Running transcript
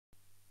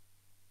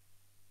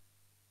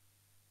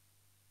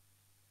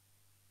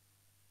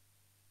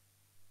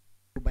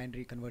to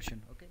binary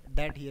conversion. Okay,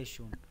 that he has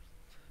shown.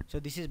 So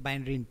this is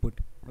binary input.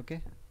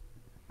 Okay,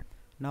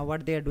 now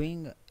what they are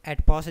doing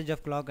at passage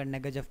of clock and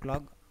negage of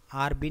clock,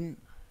 r bin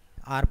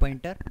r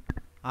pointer,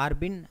 r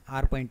bin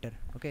r pointer.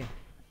 Okay,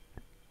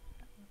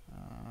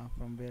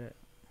 from where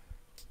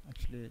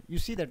actually you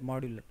see that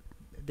module,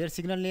 their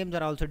signal names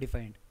are also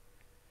defined.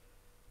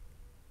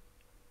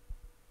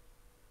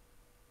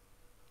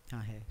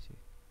 Here, see.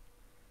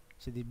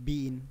 So the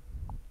B in,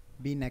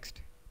 B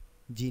next,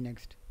 G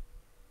next,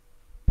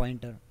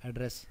 pointer,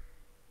 address.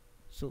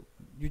 So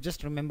you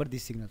just remember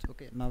these signals.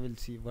 Okay, now we'll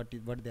see what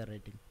they are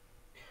writing.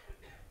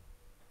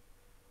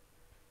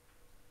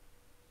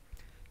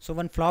 So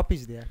one flop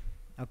is there.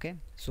 Okay,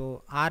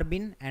 so R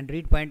bin and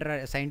read pointer are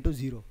assigned to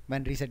 0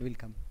 when reset will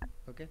come.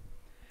 Okay,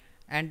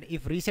 and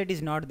if reset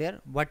is not there,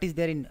 what is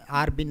there in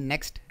R bin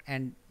next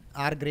and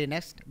R gray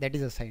next, that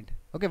is assigned.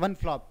 Okay, one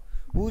flop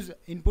whose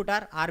input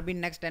are R bin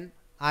next and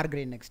R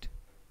gray next.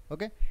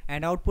 Okay,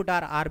 and output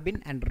are R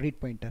bin and read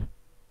pointer.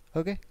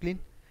 Okay, clean.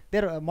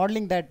 They're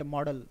modeling that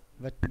model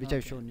which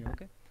I've shown you.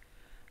 Okay,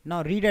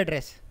 now read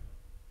address,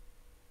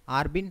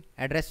 R bin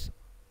address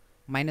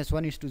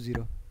 -1 is to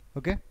 0.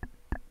 Okay,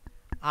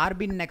 R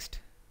bin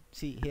next.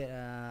 See here,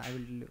 I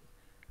will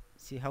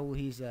see how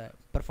he's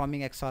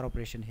performing XOR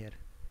operation here.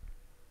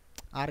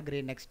 R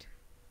gray next.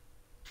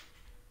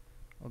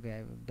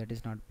 Okay, that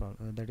is not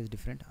that is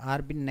different.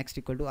 R bin next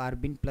equal to R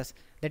bin plus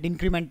that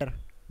incrementer.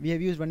 We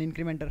have used one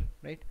incrementer,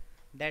 right?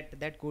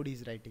 That code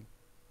is writing.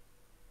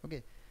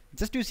 Okay,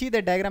 just you see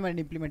the diagram and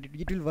implement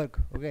it. It will work.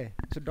 Okay,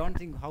 so don't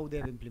think how they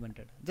have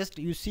implemented. Just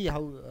you see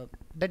how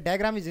that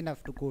diagram is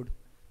enough to code.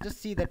 Just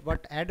see that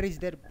what adder is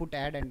there, put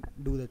add and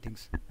do the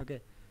things.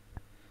 Okay,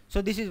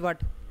 so this is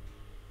what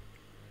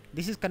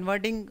this is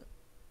converting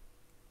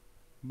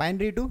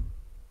binary to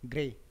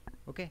gray.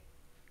 Okay,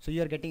 so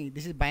you are getting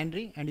this is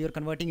binary and you are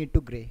converting it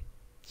to gray.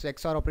 So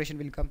XOR operation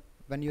will come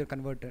when you are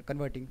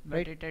converting, but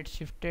right? It had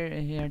shifted.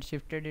 He had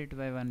shifted it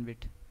by 1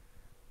 bit.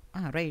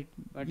 Right.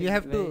 But you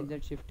have to. Is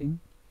that shifting?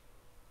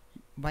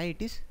 Why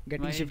it is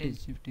getting Why shifting? it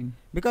is shifting?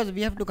 Because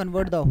we have to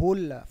convert the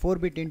whole 4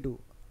 bit into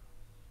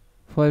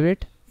 4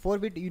 bit. 4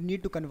 bit. You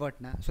need to convert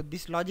now. So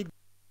this logic